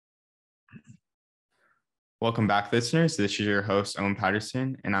Welcome back, listeners. This is your host, Owen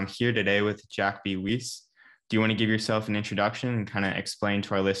Patterson, and I'm here today with Jack B. Wiese. Do you want to give yourself an introduction and kind of explain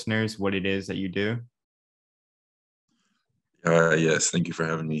to our listeners what it is that you do? Yes, thank you for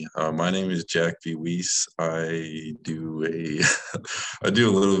having me. My name is Jack B. Wiese. I do I do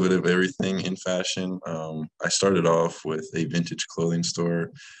a little bit of everything in fashion. I started off with a vintage clothing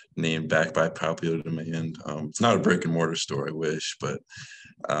store named Back by Popular Demand. It's not a brick and mortar store, I wish, but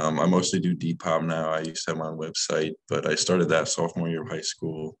I mostly do Depop now. I used to have my own website, but I started that sophomore year of high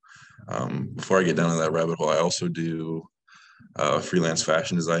school. Before I get down to that rabbit hole, I also do a freelance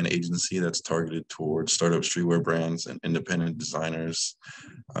fashion design agency that's targeted towards startup streetwear brands and independent designers.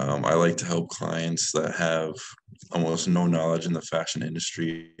 I like to help clients that have almost no knowledge in the fashion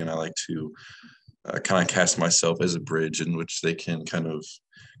industry, and I like to kind of cast myself as a bridge in which they can kind of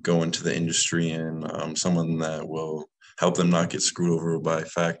go into the industry and someone that will help them not get screwed over by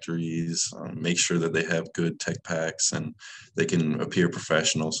factories, make sure that they have good tech packs and they can appear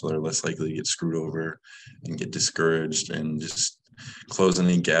professional so they're less likely to get screwed over and get discouraged, and just close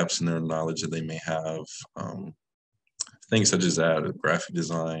any gaps in their knowledge that they may have. Things such as that, graphic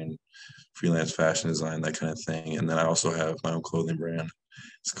design, freelance fashion design, that kind of thing. And then I also have my own clothing brand.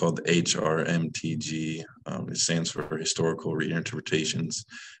 It's called HRMTG. It stands for Historical Reinterpretations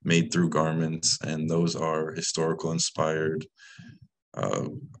Made Through Garments, and those are historical inspired.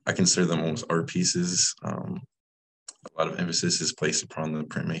 I consider them almost art pieces. A lot of emphasis is placed upon the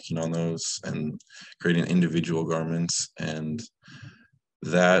printmaking on those and creating individual garments, and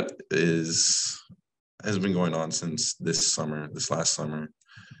that has been going on since this last summer.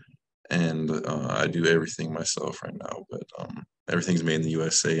 And I do everything myself right now, but everything's made in the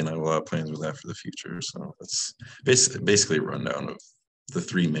USA, and I have a lot of plans with that for the future. So that's basically a rundown of the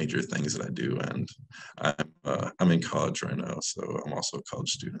three major things that I do. And I'm in college right now, so I'm also a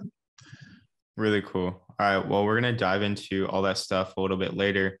college student. Really cool. All right. Well, we're going to dive into all that stuff a little bit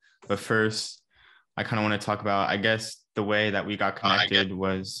later. But first, I kind of want to talk about, I guess, the way that we got connected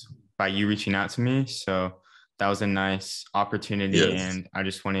was by you reaching out to me. So that was a nice opportunity. Yes. And I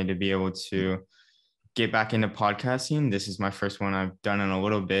just wanted to be able to get back into podcasting. This is my first one I've done in a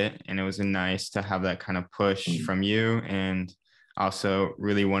little bit. And it was nice to have that kind of push from you. And also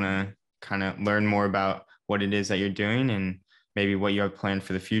really want to kind of learn more about what it is that you're doing and maybe what you have planned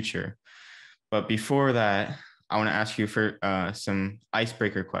for the future. But before that, I want to ask you for some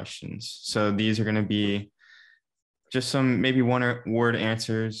icebreaker questions. So these are going to be just some maybe one-word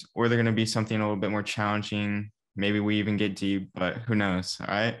answers, or they're going to be something a little bit more challenging. Maybe we even get deep, but who knows? All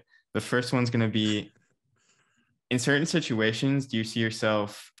right. The first one's going to be, in certain situations, do you see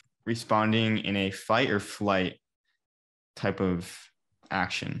yourself responding in a fight or flight type of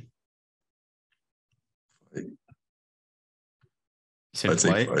action? Fight. You said I'd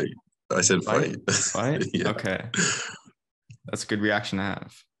flight? say fight. I said fight. Fight? Yeah. Okay. That's a good reaction to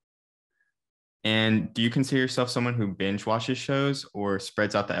have. And do you consider yourself someone who binge watches shows or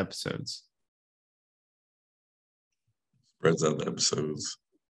spreads out the episodes? Spreads out the episodes.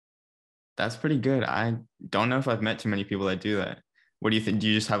 That's pretty good. I don't know if I've met too many people that do that. What do you think? Do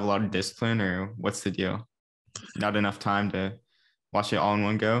you just have a lot of discipline, or what's the deal? Not enough time to watch it all in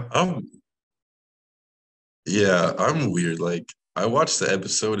one go? Yeah, I'm weird. Like, I watch the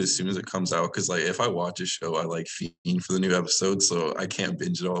episode as soon as it comes out, because like if I watch a show, I like fiend for the new episode, so I can't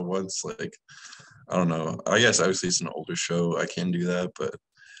binge it all at once. Like, I don't know. I guess obviously it's an older show. I can do that, but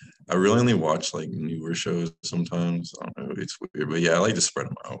I really only watch like newer shows sometimes. I don't know. It's weird, but yeah, I like to spread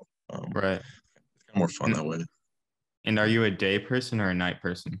them out. Right. It's kind of more fun that way. And are you a day person or a night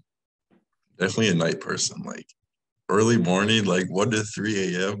person? Definitely a night person. Like early morning, like 1 to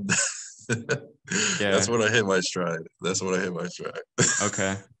 3 a.m. Yeah. That's when I hit my stride.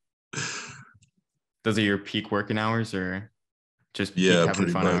 Okay. Those are your peak working hours, or just peak Yeah, having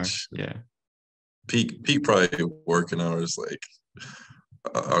pretty fun much. hours? Yeah. Peak probably working hours, like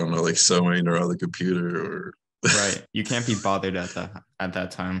I don't know, like sewing or on the computer or Right. You can't be bothered at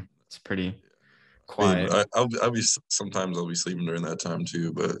that time. It's pretty I mean, quiet. I'll be sometimes I'll be sleeping during that time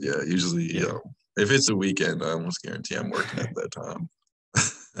too, but yeah, usually Yeah. if it's a weekend, I almost guarantee I'm working at that time.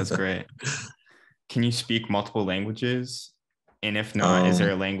 That's great. Can you speak multiple languages? And if not, is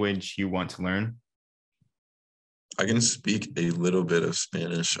there a language you want to learn? I can speak a little bit of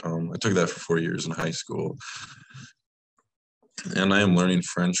Spanish. I took that for 4 years in high school, and I am learning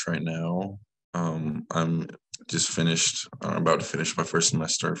French right now. I'm about to finish my first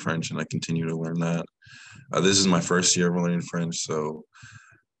semester of French, and I continue to learn that. This is my first year of learning French, so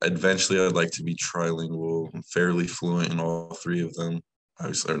eventually I'd like to be trilingual, fairly fluent in all three of them.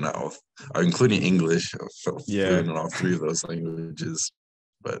 Obviously, or not all, including English, fluent in all three of those languages.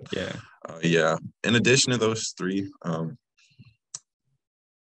 But Yeah. yeah, in addition to those three, I'm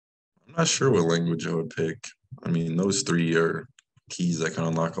not sure what language I would pick. I mean, those three are keys that can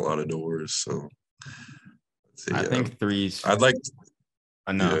unlock a lot of doors. So let's say, I yeah, think three's I'd like,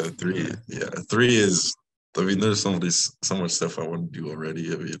 yeah, enough. three, Yeah. yeah, three is. I mean, there's so much stuff I want to do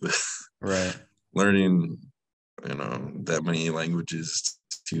already. I mean, Right. learning, that many languages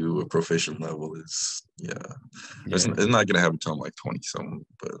to a proficient level is, yeah, it's Yeah. not gonna happen until I'm like 20 something,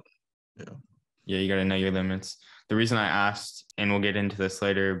 but yeah. Yeah, you got to know your limits. The reason I asked, and we'll get into this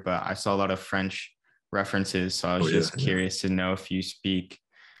later, but I saw a lot of French references. So I Oh was yeah, just yeah. curious to know if you speak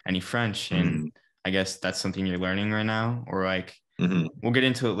any French. And Mm-hmm. I guess that's something you're learning right now, or like, Mm-hmm. we'll get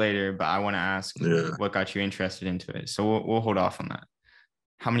into it later, but I want to ask Yeah, what got you interested into it. So we'll hold off on that.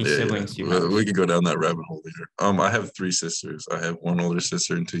 How many yeah. siblings do you have? We could go down that rabbit hole later. I have three sisters. I have one older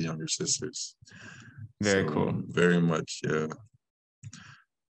sister and two younger sisters. Very So cool. very much, yeah.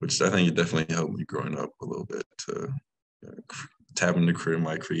 Which I think it definitely helped me growing up a little bit to tap into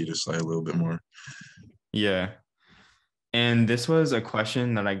my creative side a little bit more. Yeah. And this was a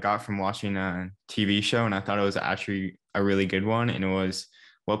question that I got from watching a TV show, and I thought it was actually a really good one. And it was,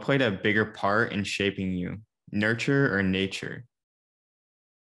 what played a bigger part in shaping you, nurture or nature?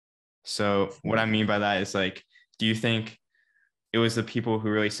 So what I mean by that is like, do you think it was the people who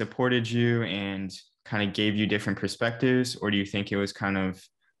really supported you and kind of gave you different perspectives, or do you think it was kind of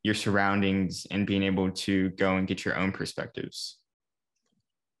your surroundings and being able to go and get your own perspectives?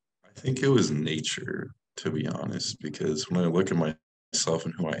 I think it was nature, to be honest, because when I look at myself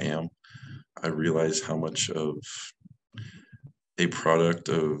and who I am, I realize how much of a product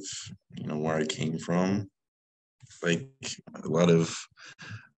of where I came from. Like a lot of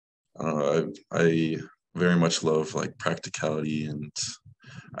I very much love like practicality, and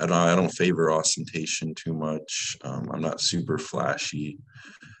I don't favor ostentation too much. I'm not super flashy.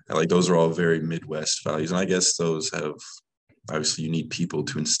 Like those are all very Midwest values, and I guess those have obviously you need people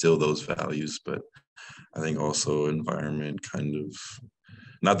to instill those values, but I think also environment kind of,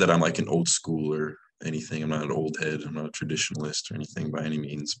 not that I'm like an old school or anything. I'm not an old head. I'm not a traditionalist or anything by any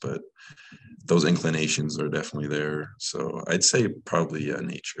means, but those inclinations are definitely there. So I'd say probably, yeah,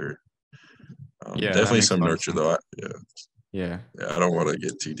 nature. Yeah, that Definitely makes a some lot of nurture sense. though. Yeah, Yeah, I don't want to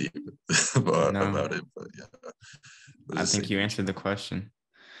get too deep no, about it, but yeah, let's I just say think you nature. answered the question.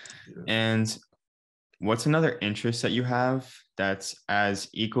 Yeah. And what's another interest that you have that's as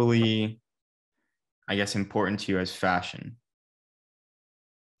equally, I guess, important to you as fashion?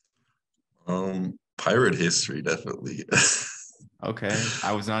 Pirate history, definitely. Okay,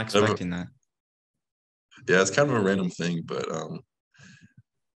 I was not Never- expecting that. yeah, it's kind of a random thing, but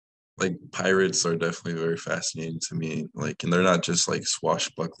like pirates are definitely very fascinating to me. Like, and they're not just like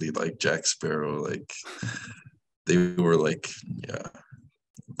swashbuckly like Jack Sparrow. Like they were like, yeah.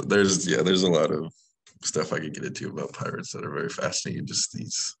 There's a lot of stuff I could get into about pirates that are very fascinating. Just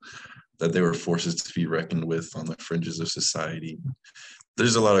these that they were forces to be reckoned with on the fringes of society.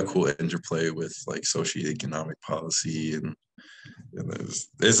 There's a lot of cool interplay with like socioeconomic policy, and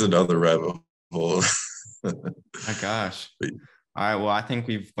there's another rabbit hole. My gosh. All right. Well, I think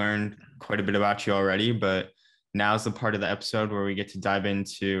we've learned quite a bit about you already, but now's the part of the episode where we get to dive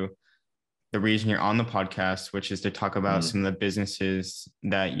into the reason you're on the podcast, which is to talk about Mhm. some of the businesses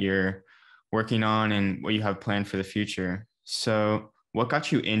that you're working on and what you have planned for the future. So, what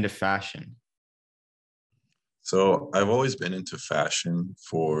got you into fashion? So I've always been into fashion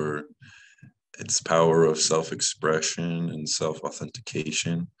for its power of self-expression and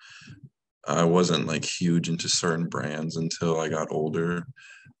self-authentication. I wasn't like huge into certain brands until I got older.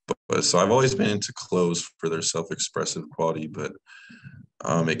 But so I've always been into clothes for their self-expressive quality, but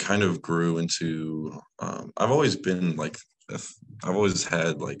it kind of grew into I've always been like I've always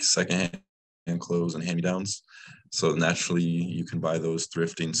had like secondhand clothes and hand-me-downs. So naturally you can buy those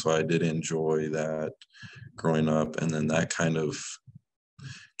thrifting. So I did enjoy that growing up. And then that kind of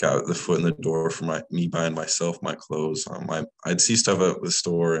got the foot in the door for me buying myself my clothes. I'd see stuff at the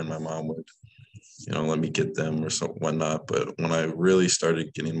store and my mom would, let me get them or so whatnot. But when I really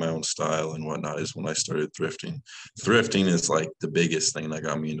started getting my own style and whatnot is when I started thrifting. Thrifting is like the biggest thing that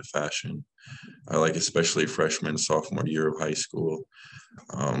got me into fashion. I like especially freshman, sophomore year of high school.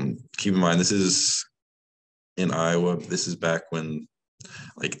 Keep in mind, this is in Iowa. This is back when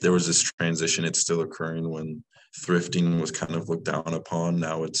like there was this transition. It's still occurring when thrifting was kind of looked down upon.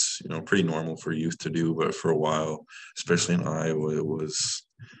 Now it's pretty normal for youth to do, but for a while, especially in Iowa, it was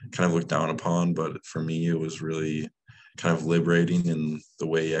kind of looked down upon. But for me, it was really kind of liberating in the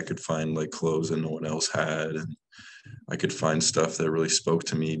way I could find like clothes that no one else had, and I could find stuff that really spoke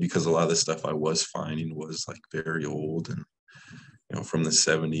to me because a lot of the stuff I was finding was like very old and from the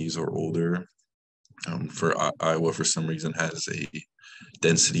 70s or older. For Iowa, for some reason, has a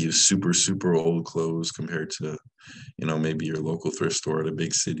density of super, super old clothes compared to, maybe your local thrift store at a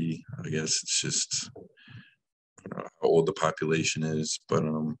big city. I guess it's just how old the population is. But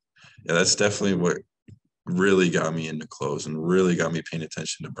yeah, that's definitely what really got me into clothes and really got me paying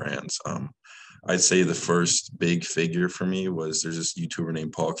attention to brands. I'd say the first big figure for me was there's this YouTuber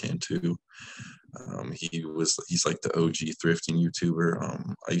named Paul Cantu. He's like the OG thrifting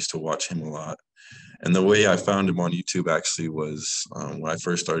YouTuber. I used to watch him a lot. And the way I found him on YouTube actually was when I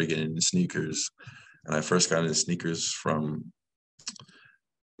first started getting into sneakers. And I first got into sneakers from,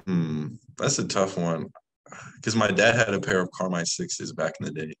 that's a tough one. Because my dad had a pair of Carmine 6s back in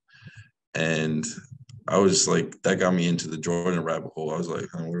the day. And I was like, that got me into the Jordan rabbit hole. I was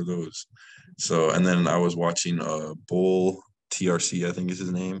like, what are those? So, and then I was watching Bull TRC, I think is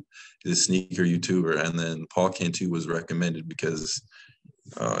his name. He's a sneaker YouTuber. And then Paul Cantu was recommended because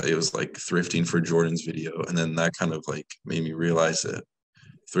it was like thrifting for Jordan's video. And then that kind of like made me realize that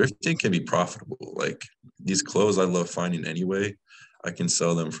thrifting can be profitable. Like these clothes I love finding anyway, I can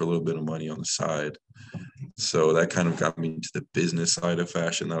sell them for a little bit of money on the side. So that kind of got me into the business side of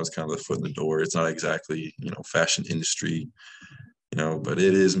fashion. That was kind of the foot in the door. It's not exactly, fashion industry, but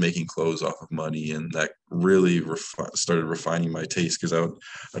it is making clothes off of money. And that really started refining my taste because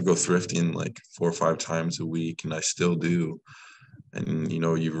I'd go thrifting like 4 or 5 times a week, and I still do. And,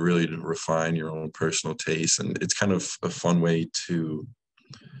 you really refine your own personal taste. And it's kind of a fun way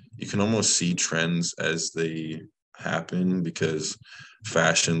you can almost see trends as they happen because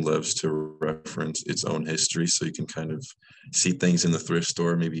fashion loves to reference its own history. So you can kind of see things in the thrift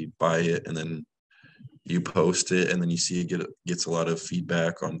store, maybe buy it, and then you post it, and then you see it gets a lot of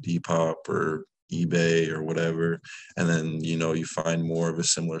feedback on Depop or eBay or whatever. And then, you find more of a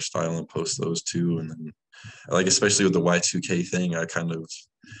similar style and post those too. And then like, especially with the Y2K thing,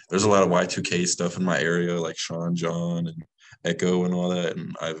 there's a lot of Y2K stuff in my area, like Sean John and Echo and all that.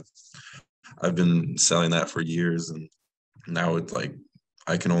 And I've been selling that for years. And now it's like,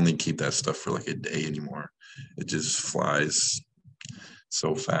 I can only keep that stuff for like a day anymore. It just flies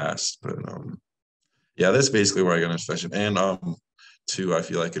so fast. But yeah, that's basically where I got into fashion. And too, I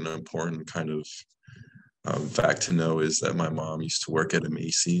feel like an important kind of fact to know is that my mom used to work at a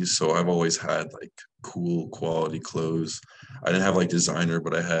Macy's, so I've always had like cool quality clothes. I didn't have like designer,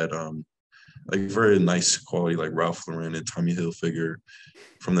 but I had like very nice quality like Ralph Lauren and Tommy Hilfiger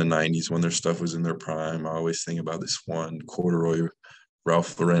from the 90s when their stuff was in their prime. I always think about this one corduroy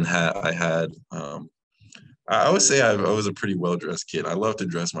Ralph Lauren hat I had. I would say I was a pretty well-dressed kid. I loved to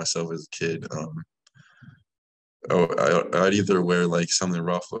dress myself as a kid. I'd either wear like something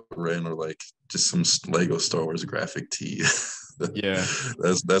Ralph Lauren or like just some Lego Star Wars graphic tee. Yeah,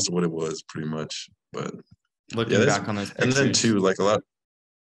 that's what it was pretty much. But looking back on those pictures, and then too, like a lot.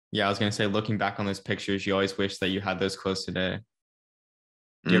 Yeah, I was gonna say, looking back on those pictures, you always wish that you had those clothes today.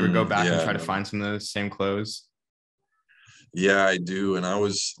 Do you ever go back and try to find some of those same clothes? Yeah, I do. And I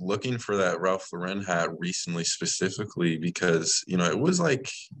was looking for that Ralph Lauren hat recently specifically because, it was I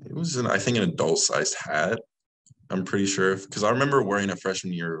think an adult sized hat. I'm pretty sure because I remember wearing it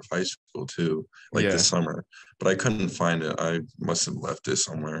freshman year of high school too, like this summer, but I couldn't find it. I must have left it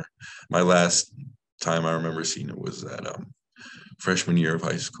somewhere. My last time I remember seeing it was at freshman year of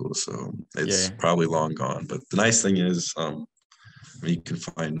high school. So it's probably long gone. But the nice thing is you can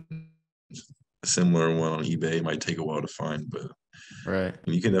find a similar one on eBay. It might take a while to find, but right.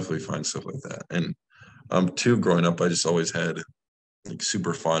 You can definitely find stuff like that. And too, growing up, I just always had like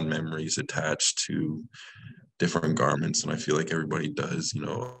super fond memories attached to different garments, and I feel like everybody does.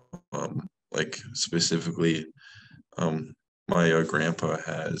 Like specifically, my grandpa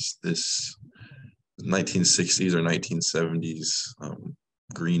has this 1960s or 1970s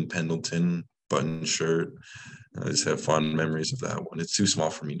green Pendleton button shirt. I just have fond memories of that one. It's too small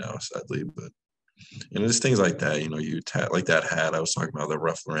for me now, sadly, but just things like that. Like that hat I was talking about, the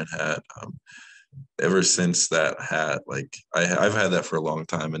Ralph Lauren hat. Ever since that hat, like I've had that for a long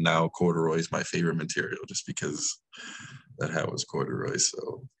time, and now corduroy is my favorite material just because that hat was corduroy.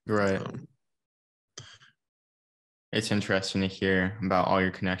 So right. It's interesting to hear about all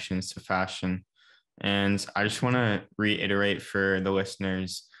your connections to fashion. And I just want to reiterate for the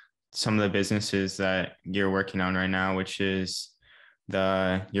listeners some of the businesses that you're working on right now, which is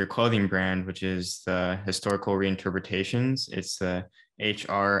your clothing brand, which is the Historical Reinterpretations. It's the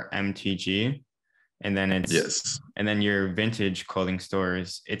HRMTG. And then and then your vintage clothing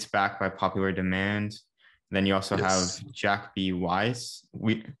stores, it's backed by popular demand. And then you also have Jack B. Wiese.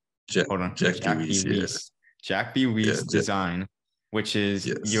 Jack B. Wiese. Jack B. Wiese Design, which is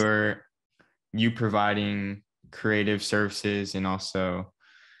you providing creative services and also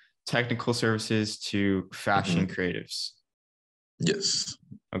technical services to fashion creatives. Yes.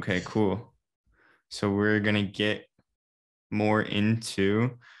 Okay, cool. So we're going to get more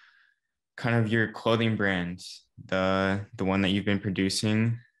into kind of your clothing brand, the one that you've been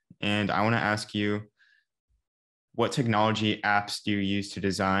producing. And I want to ask you, what technology apps do you use to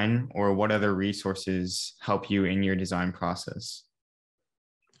design, or what other resources help you in your design process?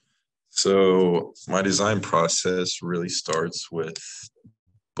 So my design process really starts with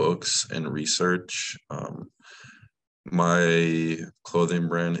books and research. My clothing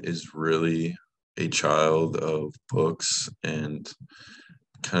brand is really a child of books and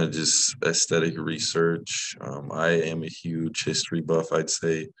kind of just aesthetic research. I am a huge history buff, I'd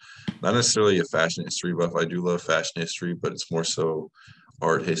say. Not necessarily a fashion history buff. I do love fashion history, but it's more so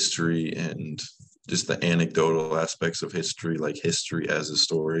art history and just the anecdotal aspects of history, like history as a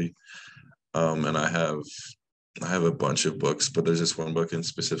story. And I have a bunch of books, but there's this one book in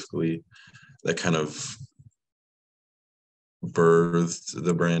specifically that kind of birthed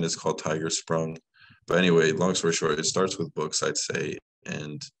the brand. Is called Tigersprung. But anyway, long story short, it starts with books, I'd say,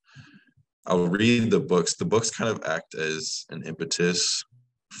 and I'll read the books. The books kind of act as an impetus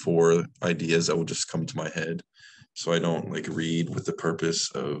for ideas that will just come to my head. So I don't like read with the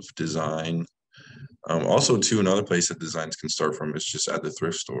purpose of design. Also, too, another place that designs can start from is just at the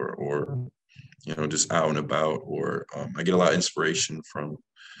thrift store or, just out and about. Or I get a lot of inspiration from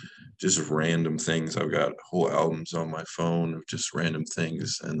just random things. I've got whole albums on my phone of just random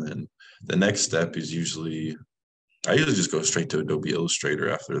things. And then the next step is I usually just go straight to Adobe Illustrator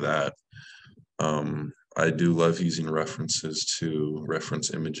after that. I do love using references to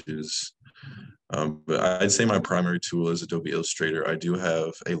reference images. But I'd say my primary tool is Adobe Illustrator. I do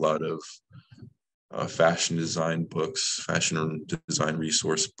have a lot of fashion design books, fashion design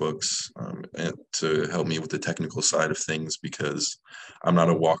resource books, and to help me with the technical side of things because I'm not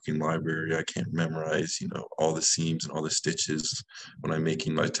a walking library. I can't memorize, all the seams and all the stitches when I'm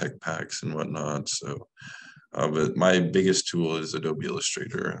making my tech packs and whatnot. So, but my biggest tool is Adobe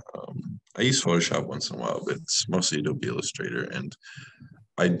Illustrator. I use Photoshop once in a while, but it's mostly Adobe Illustrator. And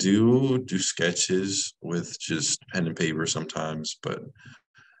I do sketches with just pen and paper sometimes, but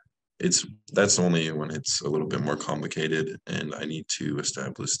that's only when it's a little bit more complicated and I need to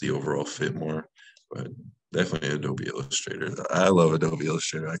establish the overall fit more. But definitely Adobe Illustrator. I love Adobe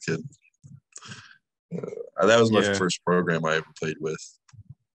Illustrator. That was my first program I ever played with.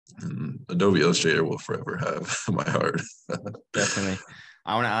 And Adobe Illustrator will forever have my heart. Definitely.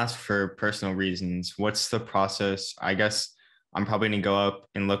 I want to ask for personal reasons. What's the process? I guess I'm probably going to go up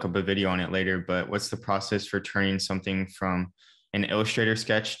and look up a video on it later, but what's the process for turning something from an Illustrator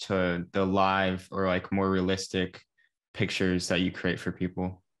sketch to the live or like more realistic pictures that you create for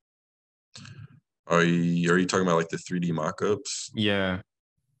people? Are you talking about like the 3D mock-ups? Yeah.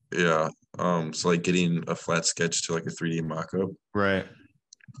 Yeah. So like getting a flat sketch to like a 3D mock-up. Right.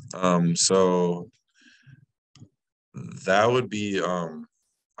 So that would be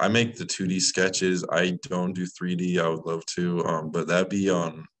I make the 2D sketches. I don't do 3D. I would love to. But that'd be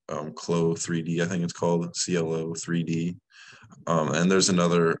on Clo 3D, I think it's called CLO 3D. And there's a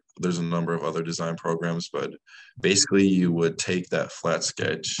number of other design programs, but basically you would take that flat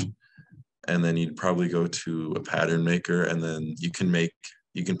sketch and then you'd probably go to a pattern maker and then you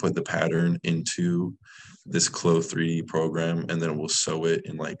can put the pattern into this Clo 3D program and then we'll sew it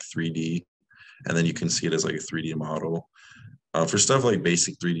in like 3D and then you can see it as like a 3D model. For stuff like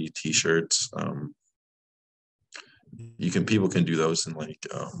basic 3D t-shirts, people can do those in like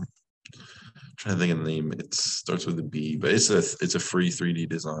trying to think of the name. It starts with a B, but it's a free 3D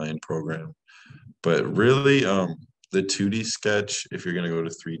design program. But really, the 2D sketch, if you're gonna go to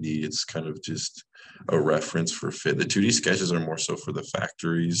 3D, it's kind of just a reference for fit. The 2D sketches are more so for the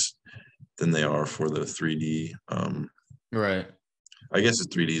factories than they are for the 3D. Right. I guess the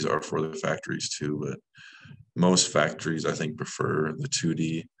 3Ds are for the factories too, but most factories I think prefer the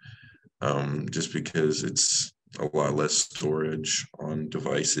 2D just because it's a lot less storage on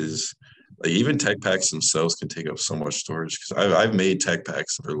devices. Like even tech packs themselves can take up so much storage because I've made tech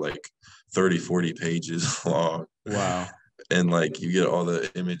packs that are like 30, 40 pages long. Wow. And like you get all the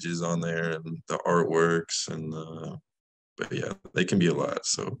images on there and the artworks and but yeah, they can be a lot.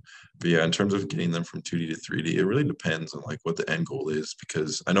 So, but yeah, in terms of getting them from 2D to 3D, it really depends on like what the end goal is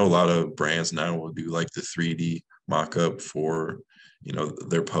because I know a lot of brands now will do like the 3D mock-up for,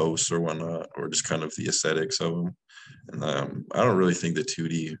 their posts or whatnot, or just kind of the aesthetics of them. And I don't really think the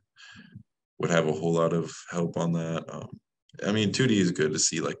 2D would have a whole lot of help on that. I mean, 2D is good to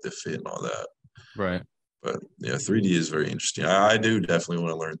see like the fit and all that. Right. But yeah, 3D is very interesting. I do definitely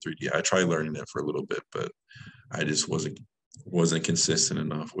want to learn 3D. I tried learning it for a little bit, but I just wasn't consistent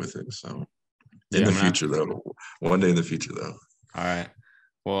enough with it. So in Yeah, the I'm gonna. future though, one day in the future though. All right.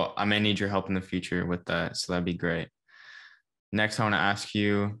 Well, I may need your help in the future with that, so that'd be great. Next, I want to ask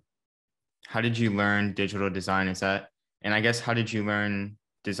you, how did you learn digital design? And I guess how did you learn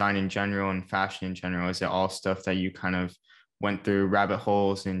design in general and fashion in general? Is it all stuff that you kind of went through rabbit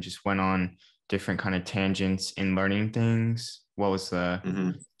holes and just went on different kind of tangents in learning things?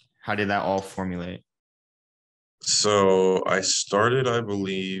 Mm-hmm. How did that all formulate? So I started, I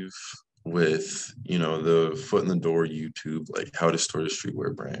believe, with the foot in the door YouTube, like how to start a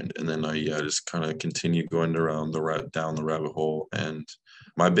streetwear brand, and then I just kind of continued going around down the rabbit hole. And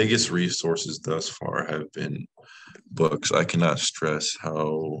my biggest resources thus far have been books. I cannot stress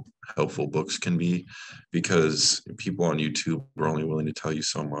how helpful books can be, because people on YouTube are only willing to tell you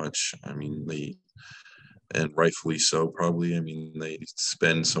so much. I mean, and rightfully so, probably. I mean, they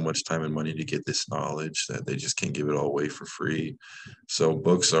spend so much time and money to get this knowledge that they just can't give it all away for free. So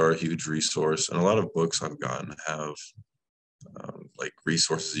books are a huge resource, and a lot of books I've gotten have like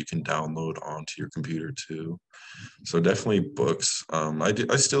resources you can download onto your computer too. So definitely books.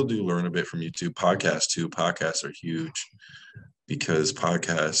 I still do learn a bit from YouTube. Podcasts too. Podcasts are huge, because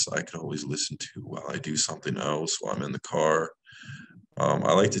podcasts I can always listen to while I do something else, while I'm in the car.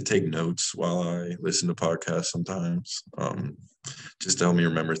 I like to take notes while I listen to podcasts sometimes, just to help me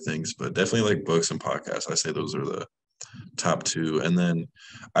remember things. But definitely like books and podcasts. I say those are the top two. And then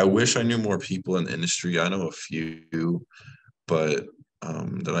I wish I knew more people in the industry. I know a few, but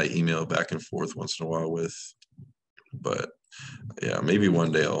that I email back and forth once in a while with. But yeah, maybe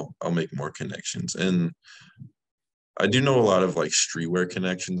one day I'll make more connections. And I do know a lot of like streetwear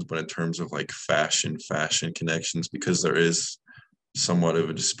connections, but in terms of like fashion connections, because there is somewhat of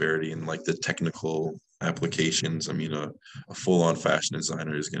a disparity in like the technical applications. I mean, a full-on fashion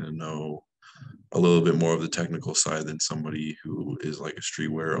designer is going to know a little bit more of the technical side than somebody who is like a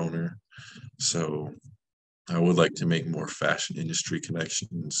streetwear owner. So I would like to make more fashion industry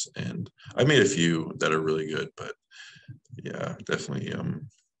connections, and I made a few that are really good. But yeah, definitely, Yeah.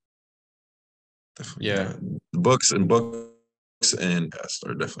 yeah. Books and podcasts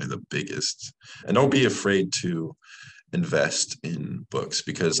are definitely the biggest. And don't be afraid to invest in books,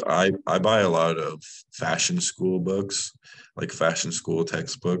 because I buy a lot of fashion school books, like fashion school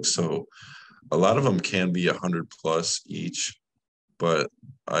textbooks. So a lot of them can be 100 plus each, but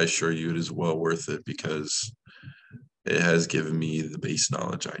I assure you it is well worth it, because it has given me the base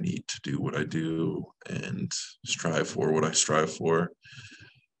knowledge I need to do what I do and strive for what I strive for.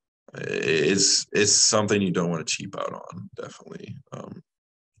 It's something you don't want to cheap out on, definitely.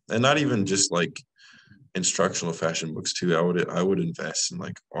 And not even just like instructional fashion books too. I would invest in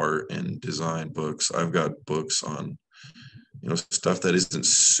like art and design books. I've got books on stuff that isn't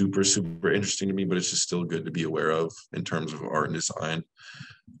super interesting to me, but it's just still good to be aware of in terms of art and design.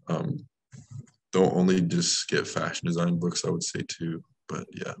 Um, don't only just get fashion design books, I would say too. But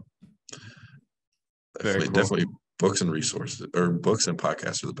yeah, Very cool. definitely books and resources, or books and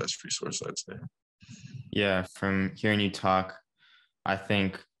podcasts are the best resource, I'd say. Yeah, from hearing you talk, I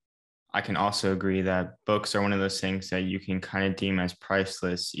think I can also agree that books are one of those things that you can kind of deem as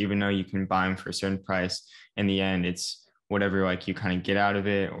priceless, even though you can buy them for a certain price. In the end, it's whatever like you kind of get out of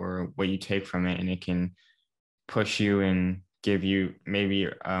it or what you take from it, and it can push you and give you maybe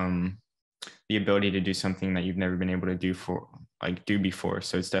the ability to do something that you've never been able to do before.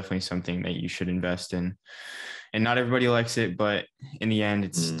 So it's definitely something that you should invest in. And not everybody likes it, but in the end,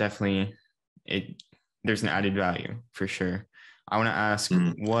 it's Mm. definitely it. There's an added value for sure. I want to ask,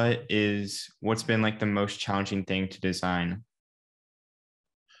 Mm. what's been like the most challenging thing to design?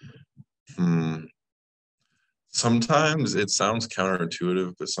 Mm. Sometimes it sounds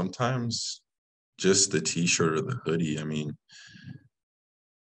counterintuitive, but sometimes just the t-shirt or the hoodie. I mean,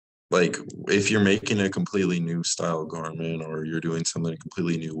 like if you're making a completely new style garment, or you're doing something a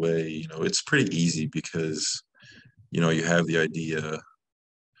completely new way, it's pretty easy, because you have the idea.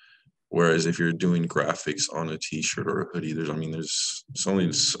 Whereas if you're doing graphics on a t-shirt or a hoodie, there's so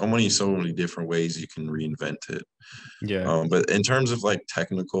many different ways you can reinvent it. Yeah. But in terms of like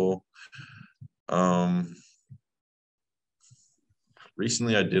technical, um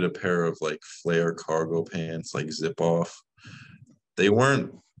recently I did a pair of like flare cargo pants, like zip off. They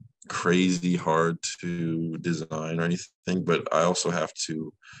weren't crazy hard to design or anything, but I also have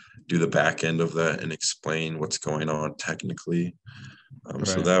to do the back end of that and explain what's going on technically.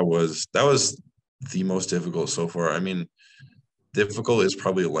 So Right. that was the most difficult so far. I mean, difficult is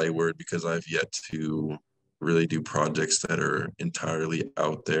probably a light word, because I've yet to really do projects that are entirely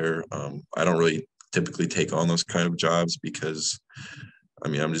out there. I don't really typically take on those kind of jobs because I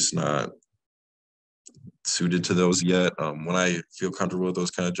mean, I'm just not suited to those yet. When I feel comfortable with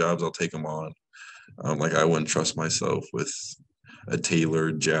those kind of jobs, I'll take them on. Like I wouldn't trust myself with a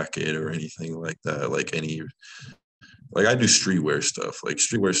tailored jacket or anything like that. Like I do streetwear stuff. Like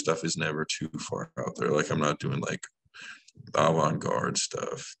streetwear stuff is never too far out there. Like I'm not doing like avant-garde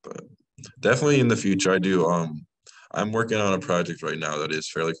stuff, but definitely in the future I do. I'm working on a project right now that is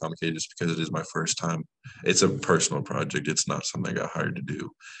fairly complicated just because it is my first time. It's a personal project. It's not something I got hired to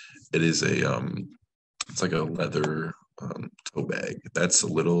do. It is it's like a leather tote bag. It's a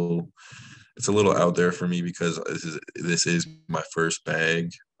little out there for me because this is my first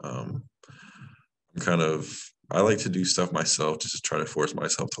bag. I'm kind of I like to do stuff myself just to try to force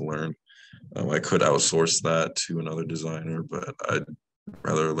myself to learn. I could outsource that to another designer, but I'd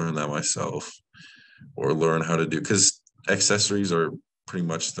rather learn that myself or learn how to do because accessories are pretty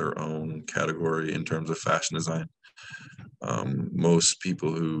much their own category in terms of fashion design. Most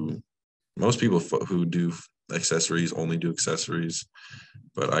people who do accessories only do accessories,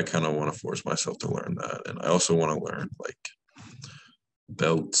 but I kind of want to force myself to learn that, and I also want to learn like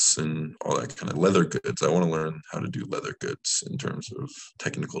belts and all that kind of leather goods. I want to learn how to do leather goods in terms of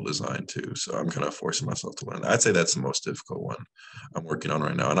technical design too. So I'm kind of forcing myself to learn that. I'd say that's the most difficult one I'm working on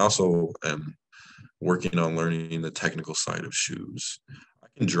right now, and also am working on learning the technical side of shoes. I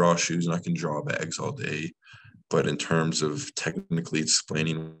can draw shoes and I can draw bags all day, but in terms of technically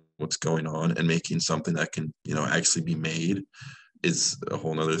explaining what's going on and making something that can, actually be made is a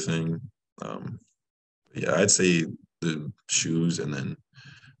whole nother thing. Yeah, I'd say the shoes and then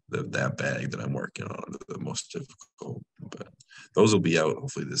that bag that I'm working on are the most difficult, but those will be out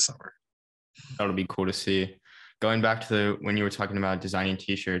hopefully this summer. That'll be cool to see. Going back to when you were talking about designing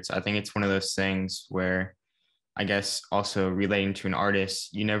t-shirts, I think it's one of those things where I guess also relating to an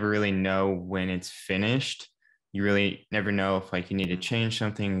artist, you never really know when it's finished. You really never know if like you need to change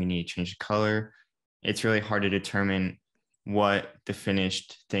something, you need to change the color. It's really hard to determine what the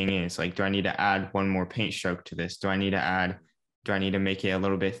finished thing is. Like, do I need to add one more paint stroke to this? Do I need to make it a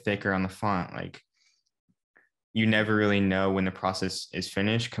little bit thicker on the font? Like, you never really know when the process is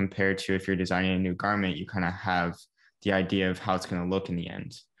finished compared to if you're designing a new garment, you kind of have the idea of how it's going to look in the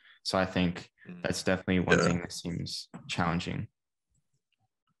end. So I think that's definitely one thing that seems challenging.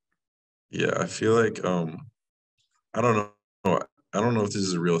 Yeah, I feel like I don't know. I don't know if this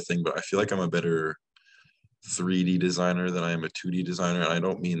is a real thing, but I feel like I'm a better 3D designer than I am a 2D designer. And I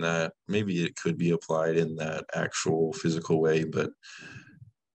don't mean that. Maybe it could be applied in that actual physical way, but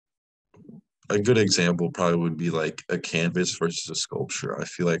a good example probably would be like a canvas versus a sculpture. I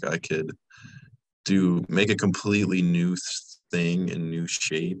feel like I could make a completely new thing in new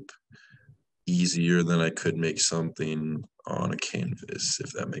shape easier than I could make something on a canvas,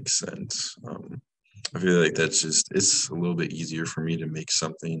 if that makes sense. I feel like it's a little bit easier for me to make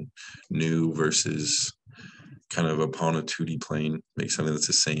something new versus kind of upon a 2D plane, make something that's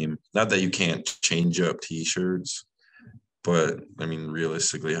the same. Not that you can't change up t-shirts, but I mean,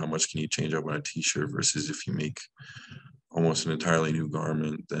 realistically, how much can you change up on a t-shirt versus if you make almost an entirely new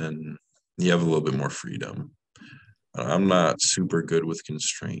garment, then you have a little bit more freedom. I'm not super good with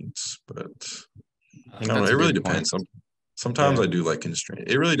constraints, but I I think don't know. that's It a really good point. depends. Sometimes I do like constraint.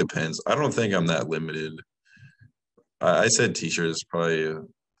 It really depends. I don't think I'm that limited. I said t-shirt is probably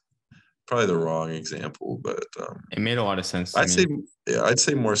the wrong example, but It made a lot of sense to me. I'd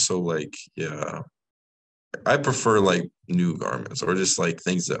say more so like I prefer like new garments or just like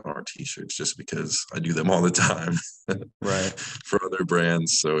things that aren't t-shirts just because I do them all the time Right. for other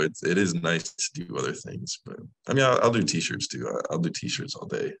brands. So it is nice to do other things, but I mean, I'll do t-shirts too. I'll do t-shirts all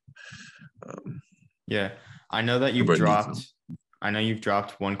day. Yeah. I know that you've Everybody needs them.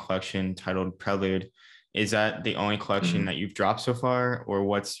 dropped one collection titled Prelude. Is that the only collection that you've dropped so far, or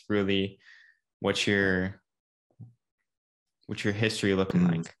what's your history looking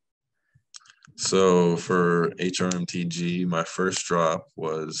like? So for HRMTG, my first drop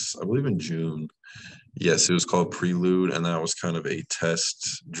was, I believe, in June. Yes, it was called Prelude, and that was kind of a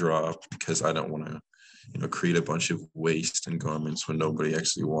test drop because I don't want to, create a bunch of waste in garments when nobody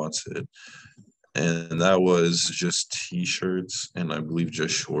actually wants it. And that was just t-shirts and I believe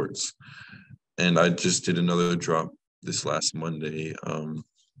just shorts. And I just did another drop this last Monday.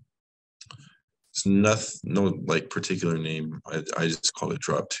 It's no like particular name. I just call it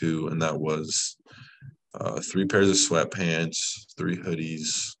drop 2, and that was 3 pairs of sweatpants, 3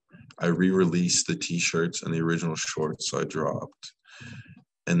 hoodies. I re-released the t-shirts and the original shorts, so I dropped,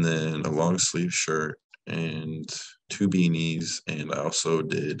 and then a long sleeve shirt and 2 beanies, and I also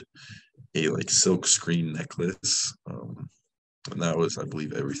did a like silk screen necklace, and that was, I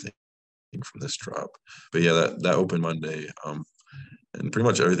believe, everything. from this drop. But yeah, that opened Monday, and pretty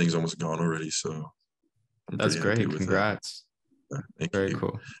much everything's almost gone already. So I'm That's pretty happy great. with that. Congrats. Thank Very you.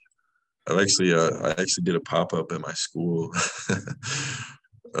 cool. I actually did a pop-up at my school.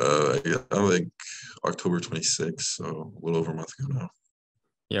 I'm like October 26th, so a little over a month ago now.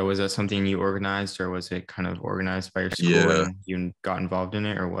 Yeah, was that something you organized, or was it kind of organized by your school Yeah, and you got involved in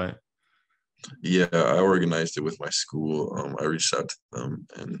it, or what? yeah, I organized it with my school. I reached out to them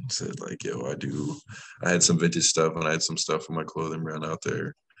and said like, yo, I had some vintage stuff and I had some stuff from my clothing brand out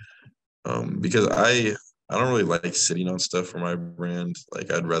there. Because I don't really like sitting on stuff for my brand.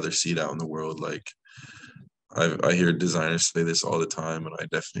 Like I'd rather see it out in the world. Like I hear designers say this all the time, and I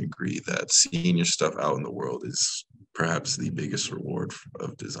definitely agree that seeing your stuff out in the world is perhaps the biggest reward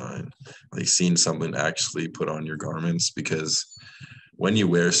of design. Like seeing something actually put on your garments, because when you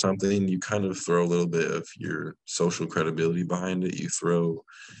wear something, you kind of throw a little bit of your social credibility behind it.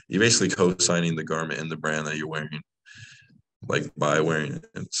 You're basically co-signing the garment and the brand that you're wearing, like by wearing it.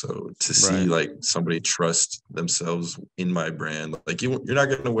 And so to see Right. like somebody trust themselves in my brand, like you're not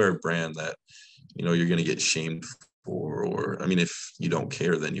going to wear a brand that, you're going to get shamed for, or, I mean, if you don't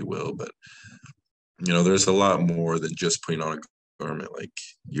care, then you will, but there's a lot more than just putting on a garment. Like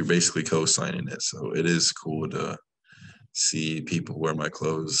you're basically co-signing it. So it is cool to see people wear my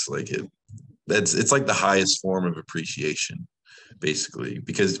clothes. Like it's like the highest form of appreciation, basically,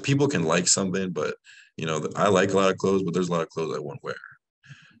 because people can like something, but I like a lot of clothes, but there's a lot of clothes I won't wear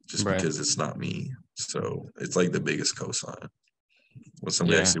just Right. because it's not me. So it's like the biggest cosign when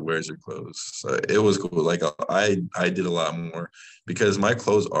somebody Yeah. actually wears your clothes. So it was cool. Like I did a lot more because my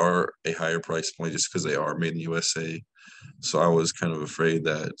clothes are a higher price point just because they are made in the USA. So I was kind of afraid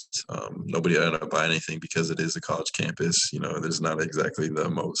that nobody ended up buying anything because it is a college campus. There's not exactly the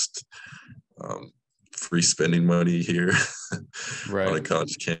most um, free spending money here on a Right.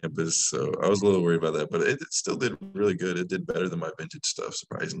 college campus. So I was a little worried about that, but it still did really good. It did better than my vintage stuff,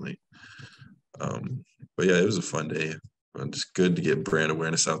 surprisingly. But yeah, it was a fun day. It's good to get brand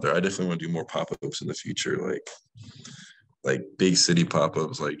awareness out there. I definitely want to do more pop-ups in the future, like big city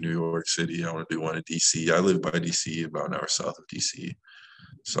pop-ups like New York City. I want to do one in DC. I live by DC, about an hour south of DC.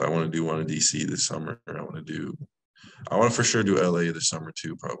 So I want to do one in DC this summer. I want to for sure do LA this summer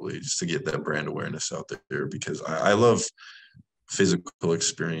too, probably just to get that brand awareness out there, because I love physical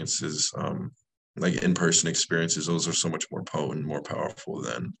experiences, like in-person experiences. Those are so much more potent, more powerful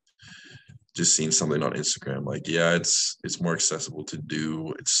than just seeing something on Instagram. Like, yeah, it's more accessible to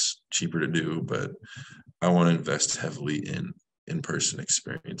do, it's cheaper to do, but I want to invest heavily in-person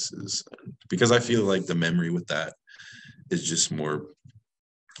experiences, because I feel like the memory with that is just more,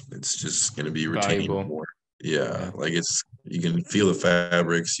 it's just going to be retaining Valuable. more. Yeah, Yeah. like you can feel the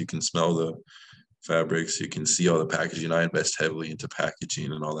fabrics, you can smell the fabrics, you can see all the packaging. I invest heavily into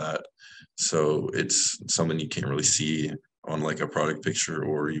packaging and all that. So it's something you can't really see on like a product picture,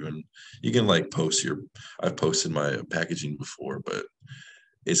 or even you can like I've posted my packaging before, but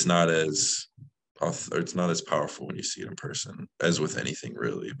it's not as it's not as powerful when you see it in person, as with anything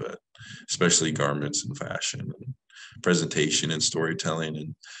really, but especially garments and fashion and presentation and storytelling.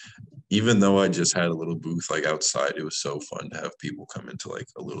 And even though I just had a little booth like outside, it was so fun to have people come into like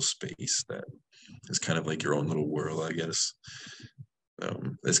a little space that is kind of like your own little world, I guess.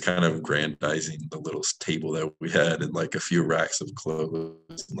 It's kind of grandizing the little table that we had and like a few racks of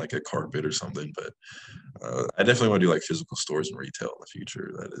clothes and like a carpet or something. But I definitely want to do like physical stores and retail in the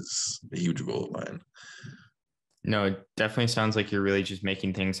future. That is a huge goal of mine. No, it definitely sounds like you're really just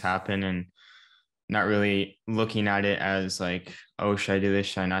making things happen and not really looking at it as like, oh, should I do this?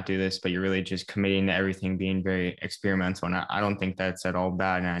 Should I not do this? But you're really just committing to everything, being very experimental. And I don't think that's at all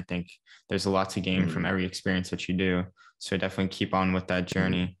bad. And I think there's a lot to gain Mm-hmm. from every experience that you do. So definitely keep on with that Mm-hmm.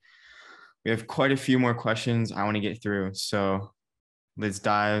 journey. We have quite a few more questions I want to get through. So let's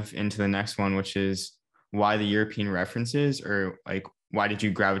dive into the next one, which is why the European references, or like, why did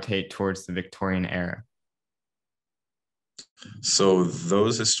you gravitate towards the Victorian era? So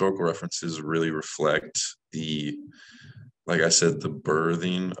those historical references really reflect like I said, the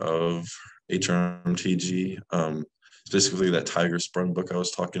birthing of HRMTG. Specifically that Tigersprung book I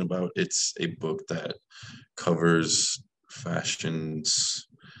was talking about. It's a book that covers fashion's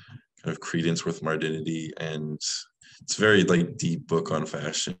kind of credence with modernity, and it's a very like deep book on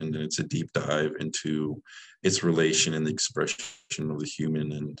fashion, and it's a deep dive into its relation and the expression of the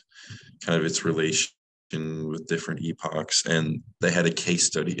human, and kind of its relation with different epochs. And they had a case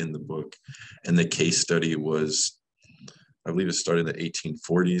study in the book, and the case study was, I believe it started in the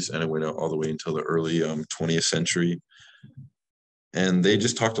 1840s and it went all the way until the early 20th century. And they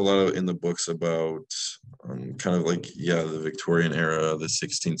just talked a lot in the books about kind of like, yeah, the Victorian era, the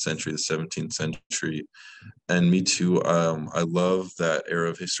 16th century, the 17th century. And me too. I love that era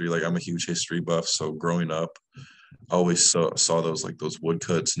of history. Like, I'm a huge history buff. So growing up, I always saw those, like those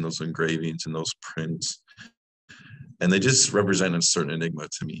woodcuts and those engravings and those prints. And they just represent a certain enigma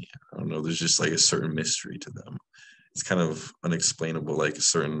to me. I don't know. There's just like a certain mystery to them. It's kind of unexplainable, like a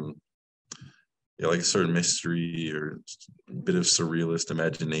certain, yeah, like a certain mystery or a bit of surrealist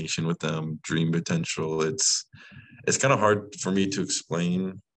imagination with them, dream potential. It's kind of hard for me to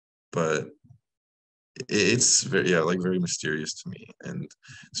explain, but it's very, yeah, like very mysterious to me, and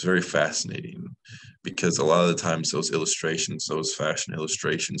it's very fascinating because a lot of the times those illustrations, those fashion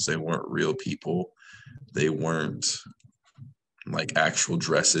illustrations, they weren't real people. They weren't like actual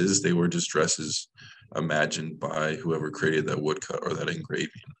dresses. They were just dresses imagined by whoever created that woodcut or that engraving.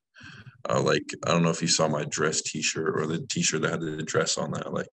 Like, I don't know if you saw my dress T-shirt or the T-shirt that had the dress on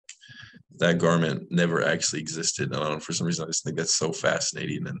that. Like, that garment never actually existed. And I don't know, for some reason, I just think that's so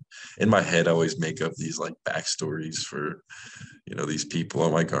fascinating. And in my head, I always make up these like backstories for, these people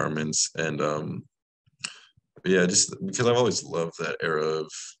on my garments. And yeah, just because I've always loved that era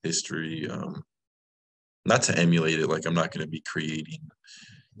of history. Not to emulate it, like I'm not going to be creating,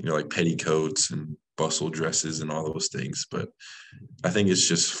 like petticoats and bustle dresses and all those things, but I think it's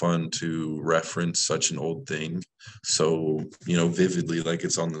just fun to reference such an old thing so, vividly, like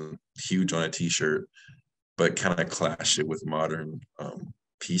it's on the huge on a t-shirt, but kind of clash it with modern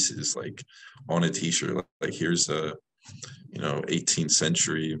pieces, like on a t-shirt. Like here's a, 18th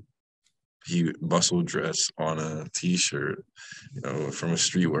century bustle dress on a t-shirt, from a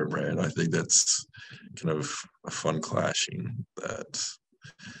streetwear brand. I think that's kind of a fun clashing that,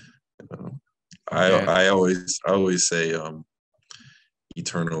 you know, Yeah, I always say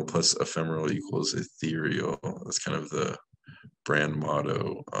eternal plus ephemeral equals ethereal. That's kind of the brand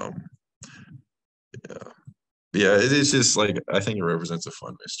motto. Yeah, yeah. It is just like, I think it represents a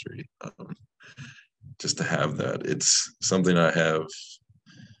fun mystery. Just to have that, it's something I have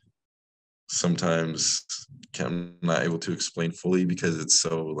sometimes I'm not able to explain fully because it's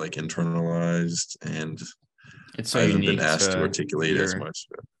so like internalized, and it's so I haven't been unique asked to to articulate as your, much.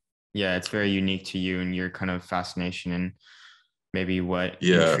 yeah, it's very unique to you and your kind of fascination and maybe what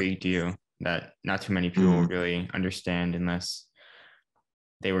Yeah. intrigued you that not too many people Mm, really understand unless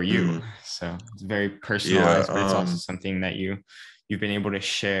they were you. mm, So it's very yeah. personalized, but it's also something that you've been able to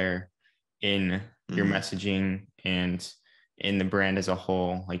share in your Mm, messaging and in the brand as a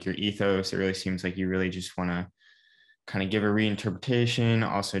whole, like your ethos. It really seems like you really just want to kind of give a reinterpretation,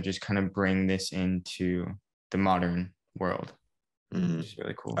 also just kind of bring this into the modern world, mm. which is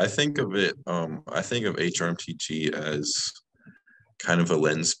really cool. I think of HRMTG as kind of a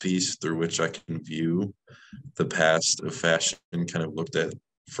lens piece through which I can view the past of fashion, kind of looked at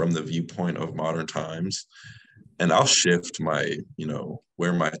from the viewpoint of modern times. And I'll shift my,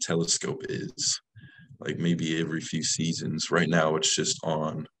 where my telescope is, like maybe every few seasons. Right now, it's just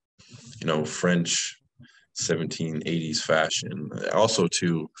on, French 1780s fashion. Also,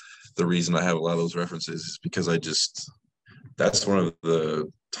 too, the reason I have a lot of those references is because that's one of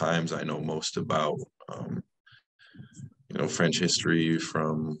the times I know most about. French history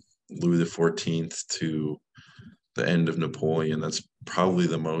from Louis the 14th to the end of Napoleon. That's probably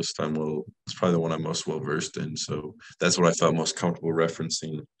it's probably the one I'm most well versed in. So that's what I felt most comfortable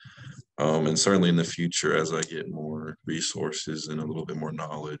referencing. And certainly in the future, as I get more resources and a little bit more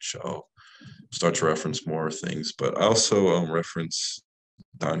knowledge, I'll start to reference more things. But I also reference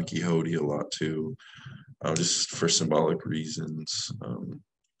Don Quixote a lot too, just for symbolic reasons.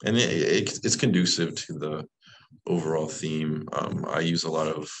 And it's conducive to the overall theme. I use a lot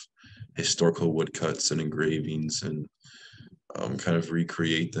of historical woodcuts and engravings and kind of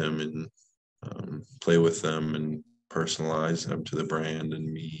recreate them and play with them and personalize them to the brand and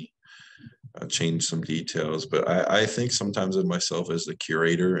me. Change some details, but I think sometimes of myself as the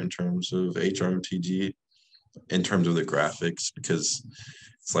curator in terms of HRMTG, in terms of the graphics, because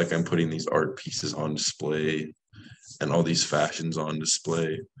it's like I'm putting these art pieces on display and all these fashions on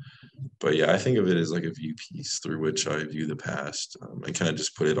display. But yeah, I think of it as like a view piece through which I view the past, and kind of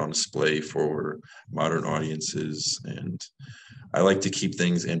just put it on display for modern audiences. And I like to keep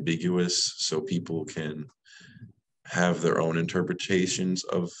things ambiguous so people can have their own interpretations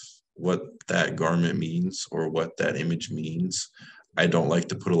of what that garment means or what that image means. I don't like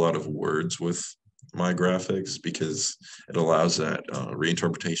to put a lot of words with my graphics because it allows that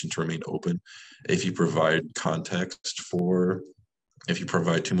reinterpretation to remain open. If you provide if you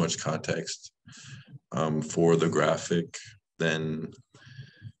provide too much context for the graphic, then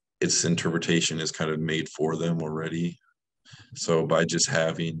its interpretation is kind of made for them already. So by just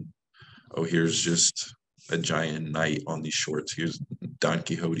having, oh, here's just a giant knight on these shorts. Here's Don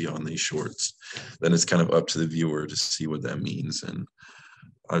Quixote on these shorts. Then it's kind of up to the viewer to see what that means. And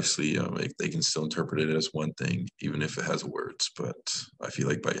obviously, they can still interpret it as one thing, even if it has words. But I feel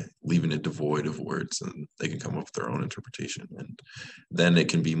like by leaving it devoid of words, and they can come up with their own interpretation, and then it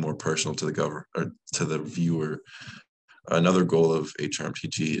can be more personal to the viewer. Another goal of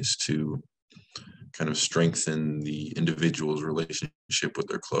HRMTG is to kind of strengthen the individual's relationship with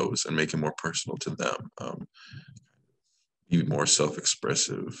their clothes and make it more personal to them. Be more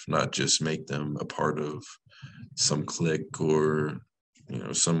self-expressive, not just make them a part of some clique or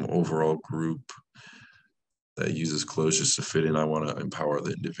some overall group that uses clothes just to fit in. I want to empower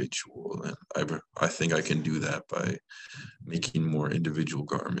the individual, and I think I can do that by making more individual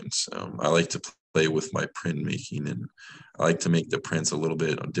garments. I like to play with my print making, and I like to make the prints a little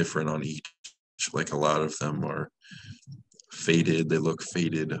bit different on each. Like a lot of them are faded; they look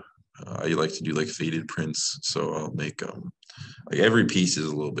faded. I like to do like faded prints, so I'll make like every piece is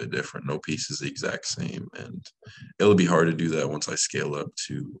a little bit different. No piece is the exact same, and it'll be hard to do that once I scale up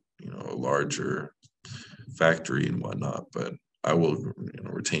to a larger factory and whatnot. But I will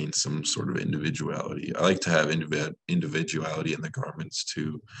retain some sort of individuality. I like to have individuality in the garments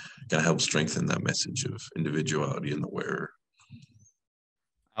to kind of help strengthen that message of individuality in the wearer.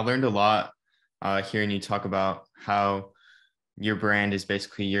 I learned a lot hearing you talk about how your brand is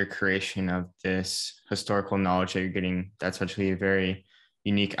basically your creation of this historical knowledge that you're getting. That's actually a very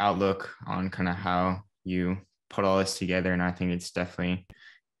unique outlook on kind of how you put all this together. And I think it's definitely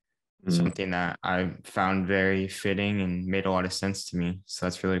something that I found very fitting and made a lot of sense to me. So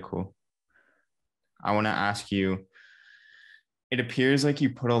that's really cool. I want to ask you, it appears like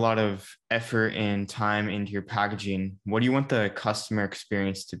you put a lot of effort and time into your packaging. What do you want the customer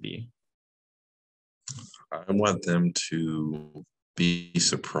experience to be? I want them to be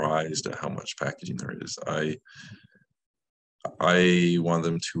surprised at how much packaging there is. I want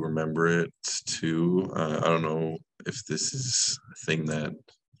them to remember it too. I don't know if this is a thing that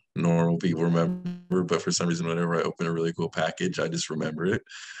normal people remember, but for some reason, whenever I open a really cool package, I just remember it.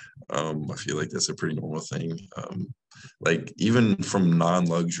 I feel like that's a pretty normal thing. Like even from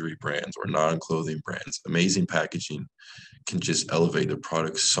non-luxury brands or non-clothing brands, amazing packaging can just elevate a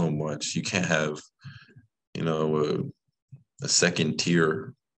product so much. You can't have a second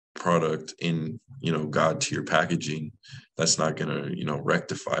tier product in god tier packaging. That's not gonna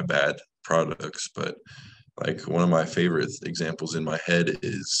rectify bad products. But like one of my favorite examples in my head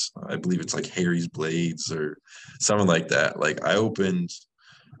is, I believe it's like Harry's Blades or something like that. Like I opened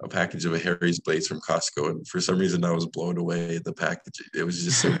a package of a Harry's Blades from Costco, and for some reason I was blown away at the package. It was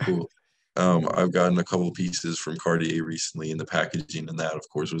just so cool. I've gotten a couple pieces from Cartier recently, and the packaging and that of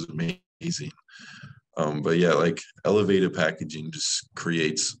course was amazing. But yeah, like elevated packaging just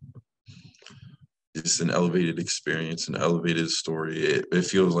creates just an elevated experience, an elevated story. It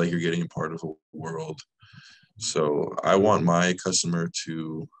feels like you're getting part of a world. So I want my customer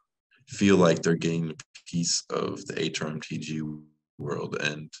to feel like they're getting a piece of the HRMTG world.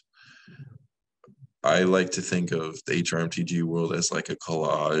 And I like to think of the HRMTG world as like a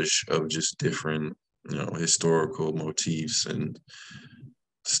collage of just different, historical motifs and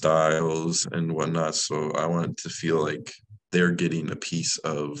styles and whatnot. So I want to feel like they're getting a piece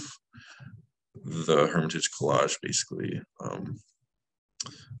of the Hermitage collage, basically.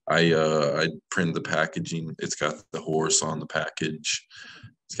 I print the packaging. It's got the horse on the package.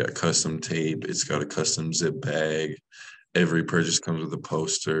 It's got custom tape. It's got a custom zip bag. Every purchase comes with a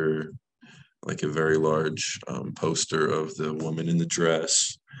poster, like a very large poster of the woman in the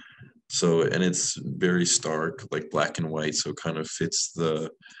dress. So, and it's very stark, like black and white. So it kind of fits the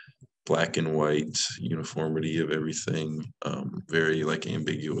black and white uniformity of everything. Very like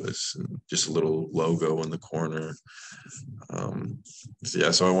ambiguous, and just a little logo in the corner.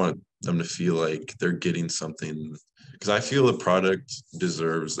 So I want them to feel like they're getting something, because I feel the product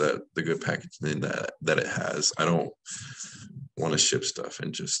deserves the good packaging that it has. I don't want to ship stuff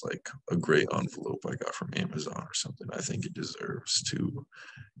in just like a gray envelope I got from Amazon or something. I think it deserves to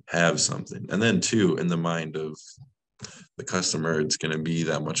have something. And then too, in the mind of the customer, it's going to be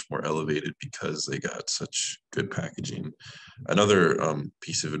that much more elevated because they got such good packaging. Another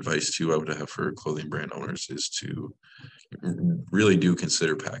piece of advice too I would have for clothing brand owners is to really do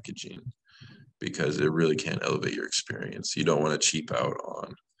consider packaging, because it really can elevate your experience. You don't want to cheap out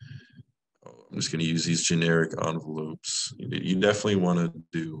on, I'm just going to use these generic envelopes. You definitely want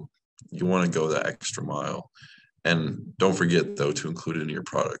to go that extra mile. And don't forget though to include it in your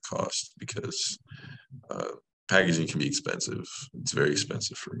product cost, because packaging can be expensive. It's very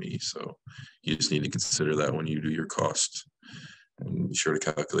expensive for me. So you just need to consider that when you do your cost. and be sure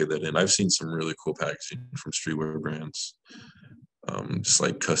to calculate that in. I've seen some really cool packaging from streetwear brands, just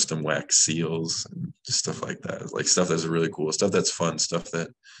like custom wax seals and just stuff like that. Like stuff that's really cool, stuff that's fun, stuff that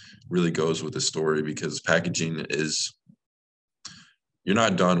really goes with the story, because packaging is, you're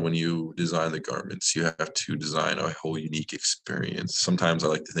not done when you design the garments. You have to design a whole unique experience. Sometimes I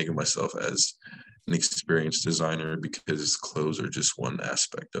like to think of myself as an experienced designer because clothes are just one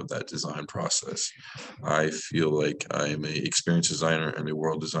aspect of that design process. I feel like I am an experienced designer and a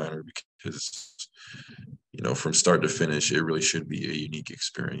world designer because, you know, from start to finish, it really should be a unique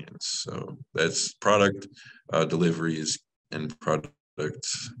experience. So that's product delivery is, and product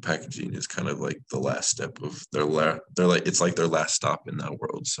packaging is kind of like the last step of they're like, it's like their last stop in that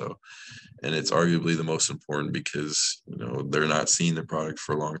world. So, and it's arguably the most important because, you know, they're not seeing the product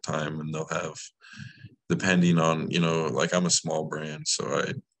for a long time, and they'll have, depending on, you know, like I'm a small brand, so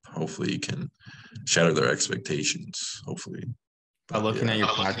I hopefully can shatter their expectations, hopefully. By But looking yeah. at your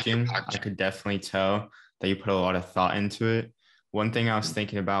packaging, I could definitely tell that you put a lot of thought into it. One thing I was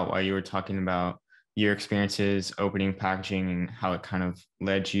thinking about while you were talking about your experiences opening packaging and how it kind of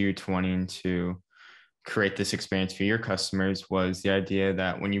led you to wanting to create this experience for your customers was the idea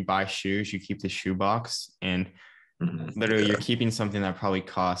that when you buy shoes, you keep the shoe box, and literally you're keeping something that probably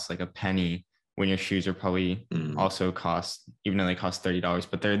costs like a penny when your shoes are probably also cost, even though they cost $30,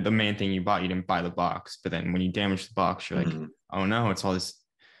 but they're the main thing you bought. You didn't buy the box, but then when you damage the box, you're like, oh no, it's all this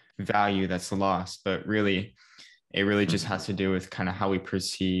value that's lost. But really, it really just has to do with kind of how we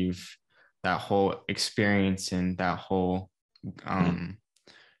perceive that whole experience and that whole,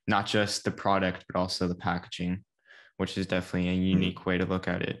 not just the product, but also the packaging, which is definitely a unique way to look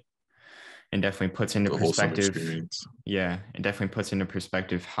at it, and definitely puts into perspective. Yeah, it definitely puts into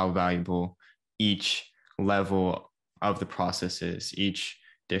perspective how valuable each level of the process is, each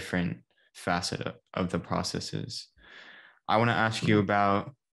different facet of the process is. I want to ask you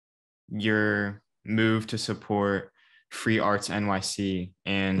about your move to support Free Arts NYC,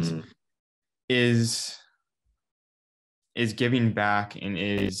 and is giving back and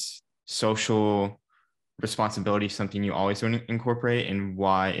is social responsibility something you always want to incorporate, and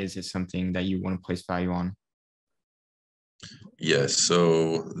why is it something that you want to place value on? Yes,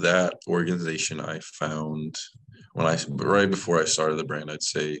 so that organization I found when right before I started the brand, I'd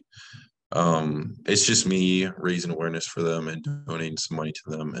say. It's just me raising awareness for them and donating some money to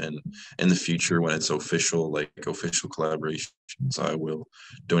them. And in the future, when it's official, like official collaborations, I will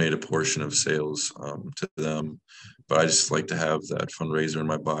donate a portion of sales to them. But I just like to have that fundraiser in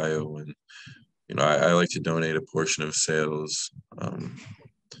my bio. And, you know, I like to donate a portion of sales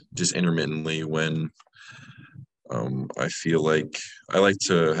just intermittently when I feel like I like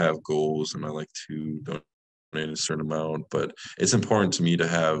to have goals and I like to donate a certain amount. But it's important to me to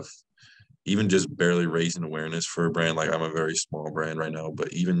have even just barely raising awareness for a brand. Like I'm a very small brand right now,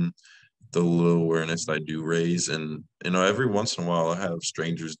 but even the little awareness that I do raise, and you know, every once in a while I have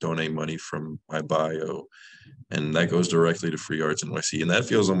strangers donate money from my bio, and that goes directly to Free Arts NYC, and that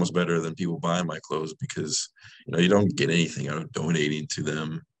feels almost better than people buying my clothes because, you know, you don't get anything out of donating to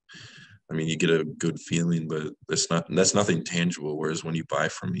them. I mean, you get a good feeling, but that's nothing tangible. Whereas when you buy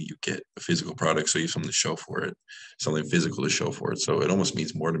from me, you get a physical product, so you have something to show for it, something physical to show for it. So it almost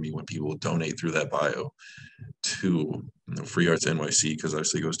means more to me when people donate through that bio to, you know, Free Arts NYC, because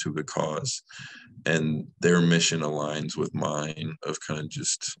obviously it goes to a good cause, and their mission aligns with mine of kind of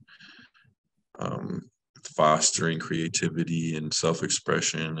just fostering creativity and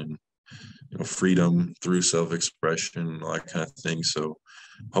self-expression and, you know, freedom through self-expression and all that kind of thing. So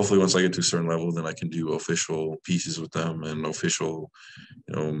hopefully once I get to a certain level, then I can do official pieces with them and official,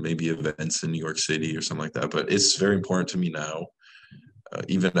 you know, maybe events in New York City or something like that. But it's very important to me now,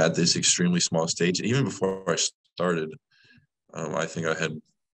 even at this extremely small stage, and even before I started, I think I had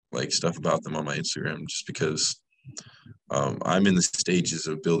like stuff about them on my Instagram just because I'm in the stages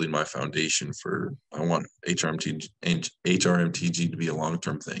of building my foundation for, I want HRMTG to be a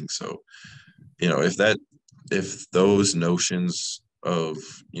long-term thing. So, you know, if those notions of,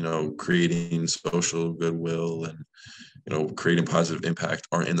 you know, creating social goodwill and, you know, creating positive impact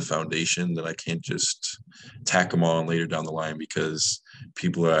aren't in the foundation, then I can't just tack them on later down the line because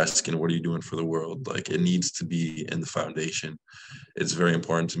people are asking, what are you doing for the world? Like, it needs to be in the foundation. It's very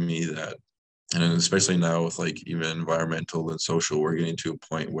important to me that, and especially now with like even environmental and social, we're getting to a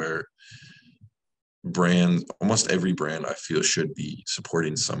point where almost every brand I feel should be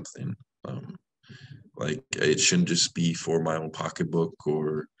supporting something. Like it shouldn't just be for my own pocketbook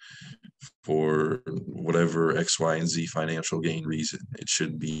or for whatever X, Y, and Z financial gain reason. It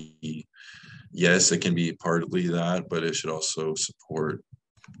should be, yes, it can be partly that, but it should also support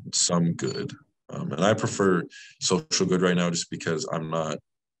some good. And I prefer social good right now just because I'm not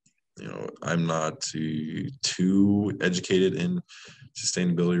too educated in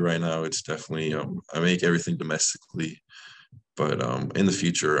sustainability right now. It's definitely I make everything domestically, but in the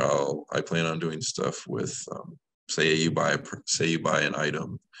future I plan on doing stuff with say you buy an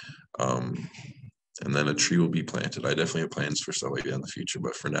item, um, and then a tree will be planted. I definitely have plans for stuff like that in the future,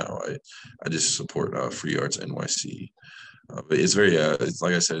 but for now I just support Free Arts NYC. But it's very it's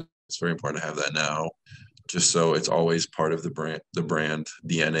like I said, it's very important to have that now, just so it's always part of the brand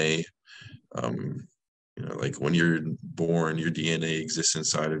DNA. um, like when you're born, your DNA exists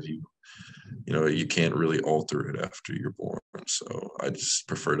inside of you. You can't really alter it after you're born. So I just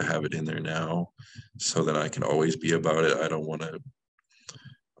prefer to have it in there now so that I can always be about it. I don't want to,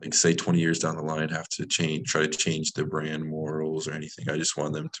 like, say 20 years down the line, have to try to change the brand morals or anything. I just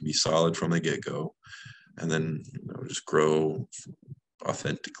want them to be solid from the get-go, and then just grow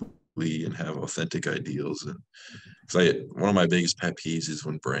authentically and have authentic ideals. And because one of my biggest pet peeves is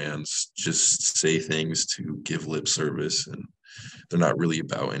when brands just say things to give lip service and they're not really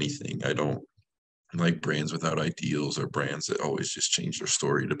about anything. I don't like brands without ideals, or brands that always just change their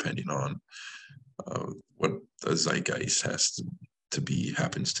story depending on what the zeitgeist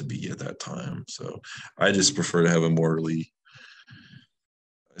happens to be at that time. So I just prefer to have a morally,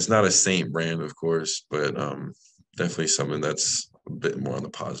 it's not a saint brand, of course, but definitely something that's a bit more on the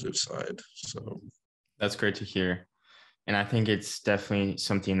positive side. So That's great to hear. And I think it's definitely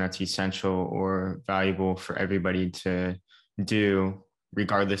something that's essential or valuable for everybody to do,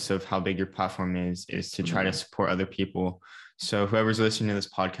 regardless of how big your platform is to try to support other people. So whoever's listening to this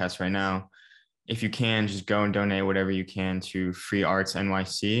podcast right now, if you can, just go and donate whatever you can to Free Arts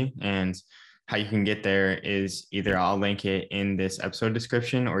NYC. And how you can get there is either I'll link it in this episode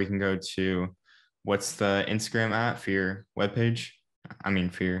description, or you can go to, what's the Instagram at for your webpage?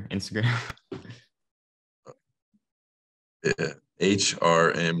 For your Instagram. Yeah,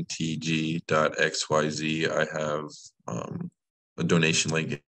 HRMTG.xyz. I have a donation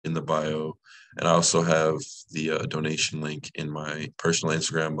link in the bio, and I also have the donation link in my personal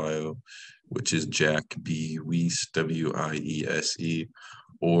Instagram bio, which is Jack B. Wiese, Wiese.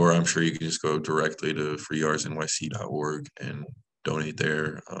 Or I'm sure you can just go directly to freeartsnyc.org and donate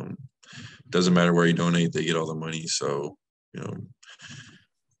there. Doesn't matter where you donate, they get all the money. So,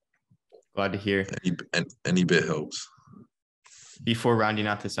 Glad to hear. Any bit helps. Before rounding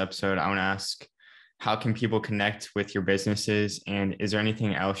out this episode, I want to ask, how can people connect with your businesses? And is there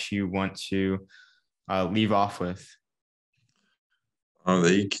anything else you want to leave off with? I'll go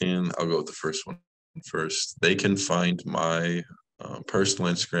with the first one first. They can find my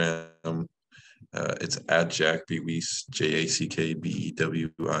personal Instagram. It's at Jack B. Wiese,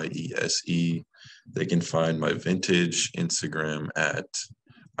 JACKBEWIESE. They can find my vintage Instagram at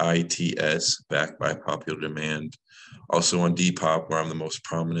ITS, backed by popular demand. Also on Depop, where I'm the most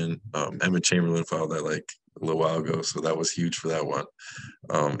prominent. Emma Chamberlain followed that like a little while ago, so that was huge for that one.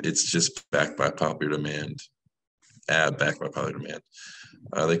 It's just backed by popular demand. Backed by popular demand.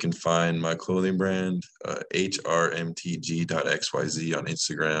 They can find my clothing brand, HRMTG.xyz on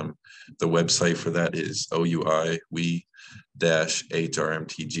Instagram. The website for that is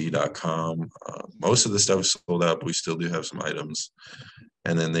OUI-HRMTG.com. Most of the stuff is sold out, but we still do have some items.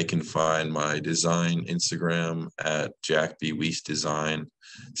 And then they can find my design Instagram at Jack B. Wiese Design.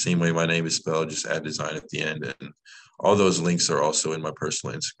 Same way my name is spelled, just add design at the end. And all those links are also in my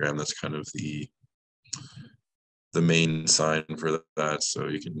personal Instagram. That's kind of the main sign for that. So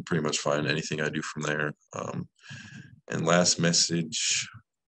you can pretty much find anything I do from there. And last message,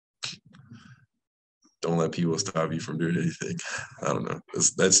 don't let people stop you from doing anything. I don't know.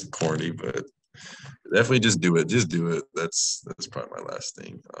 That's corny, but definitely just do it. Just do it. That's probably my last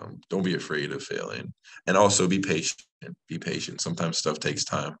thing. Don't be afraid of failing. And also be patient. Be patient. Sometimes stuff takes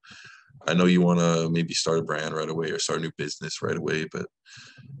time. I know you want to maybe start a brand right away or start a new business right away, but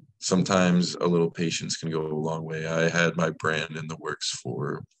sometimes a little patience can go a long way. I had my brand in the works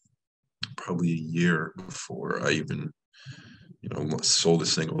for probably a year before I even, sold a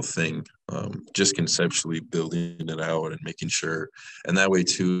single thing. Just conceptually building it out and making sure. And that way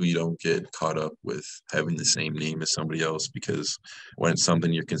too, you don't get caught up with having the same name as somebody else, because when it's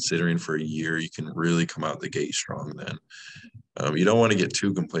something you're considering for a year, you can really come out the gate strong then. You don't want to get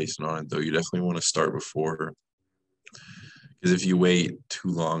too complacent on it though. You definitely want to start before. Because if you wait too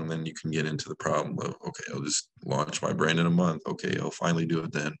long, then you can get into the problem of, okay, I'll just launch my brand in a month. Okay, I'll finally do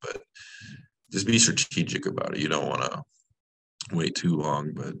it then. But just be strategic about it. You don't want to wait too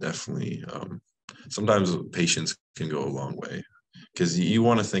long, but definitely sometimes patience can go a long way, because you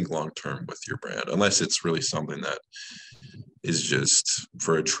want to think long term with your brand, unless it's really something that is just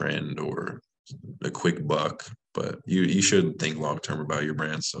for a trend or a quick buck, but you should think long term about your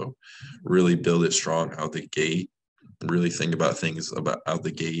brand. So really build it strong out the gate. Really think about things about out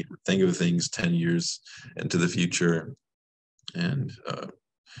the gate. Think of things 10 years into the future, and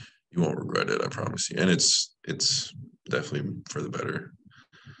you won't regret it. I promise you. And it's definitely for the better.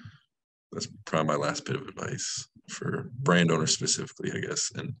 That's probably my last bit of advice for brand owners specifically, I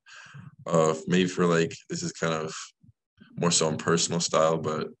guess. And maybe for like, this is kind of more so on personal style,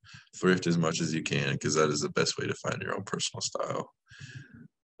 but thrift as much as you can, because that is the best way to find your own personal style.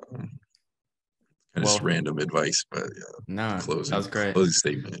 Kind of just random advice, but no, closing, that was great. Closing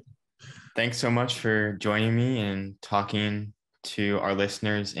statement. Thanks so much for joining me and talking to our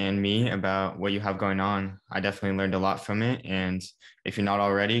listeners and me about what you have going on. I definitely learned a lot from it. And if you're not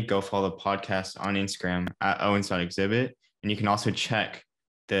already, go follow the podcast on Instagram at owens.exhibit. And you can also check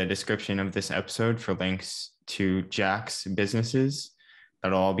the description of this episode for links to Jack's businesses.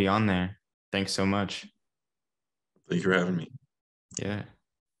 That'll all be on there. Thanks so much. Thank you for having me. Yeah.